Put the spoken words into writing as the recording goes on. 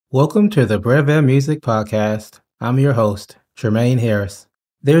Welcome to the Breve Music Podcast. I'm your host, Jermaine Harris.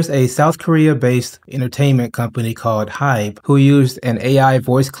 There's a South Korea-based entertainment company called HYBE who used an AI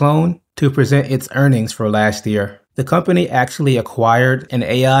voice clone to present its earnings for last year. The company actually acquired an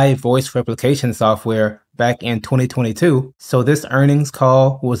AI voice replication software back in 2022, so this earnings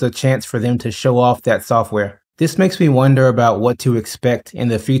call was a chance for them to show off that software. This makes me wonder about what to expect in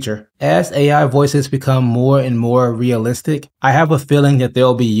the future. As AI voices become more and more realistic, I have a feeling that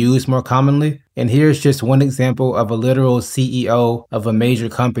they'll be used more commonly. And here's just one example of a literal CEO of a major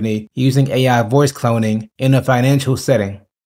company using AI voice cloning in a financial setting.